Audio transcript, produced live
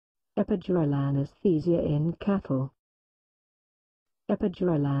Epidural anesthesia in cattle.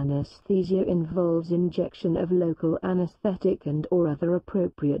 Epidural anesthesia involves injection of local anesthetic and/or other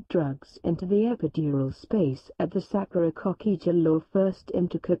appropriate drugs into the epidural space at the sacro-coccygeal or first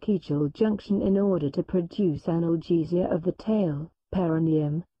intercoccygeal junction in order to produce analgesia of the tail,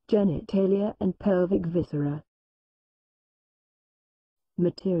 perineum, genitalia and pelvic viscera.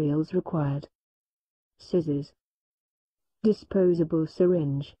 Materials required: scissors, disposable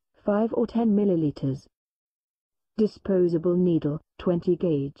syringe, 5 or 10 milliliters, disposable needle, 20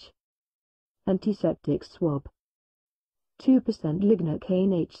 gauge, antiseptic swab, 2%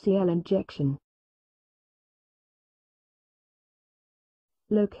 Lignocaine Hcl injection.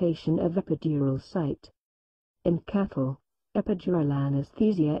 Location of epidural site. In cattle, epidural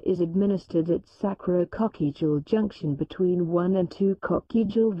anesthesia is administered at sacro-coccygeal junction between 1 and 2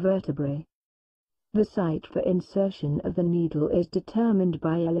 coccygeal vertebrae. The site for insertion of the needle is determined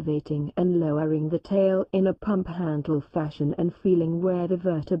by elevating and lowering the tail in a pump handle fashion and feeling where the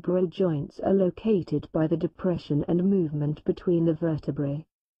vertebral joints are located by the depression and movement between the vertebrae.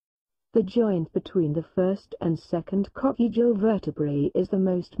 The joint between the first and second coccygeal vertebrae is the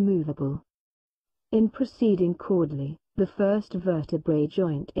most moveable. In proceeding caudally, the first vertebrae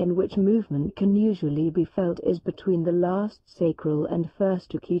joint in which movement can usually be felt is between the last sacral and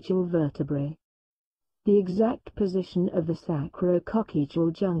first coccygeal vertebrae. The exact position of the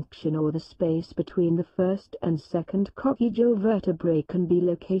sacro-coccygeal junction or the space between the first and second coccygeal vertebrae can be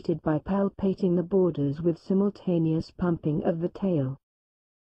located by palpating the borders with simultaneous pumping of the tail.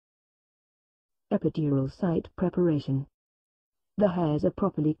 Epidural site preparation. The hairs are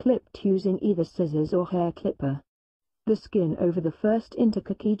properly clipped using either scissors or hair clipper. The skin over the first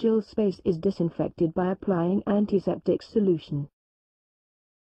intercoccygeal space is disinfected by applying antiseptic solution.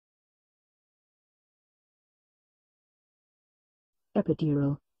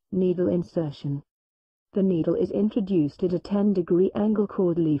 Epidural, needle insertion. The needle is introduced at a 10-degree angle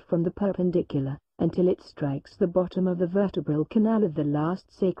caudally from the perpendicular, until it strikes the bottom of the vertebral canal of the last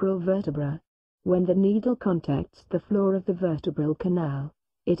sacral vertebra. When the needle contacts the floor of the vertebral canal,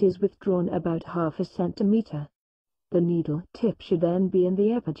 it is withdrawn about half a centimeter. The needle tip should then be in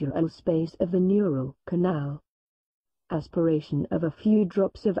the epidural space of the neural canal. Aspiration of a few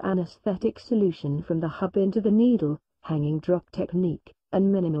drops of anesthetic solution from the hub into the needle, hanging drop technique,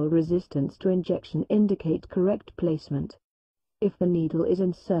 and minimal resistance to injection indicate correct placement. If the needle is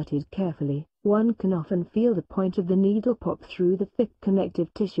inserted carefully, one can often feel the point of the needle pop through the thick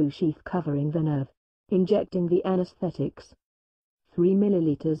connective tissue sheath covering the nerve. Injecting the anesthetics. 3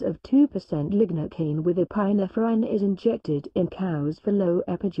 milliliters of 2% lignocaine with epinephrine is injected in cows for low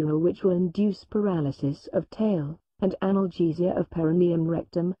epidural, which will induce paralysis of tail and analgesia of perineum,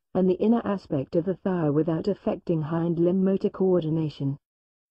 rectum, and the inner aspect of the thigh without affecting hind limb motor coordination.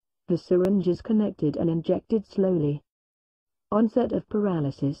 The syringe is connected and injected slowly. Onset of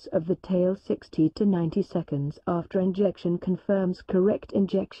paralysis of the tail 60 to 90 seconds after injection confirms correct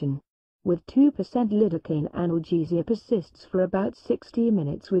injection. With 2% lidocaine, analgesia persists for about 60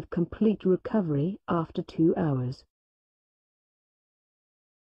 minutes with complete recovery after 2 hours.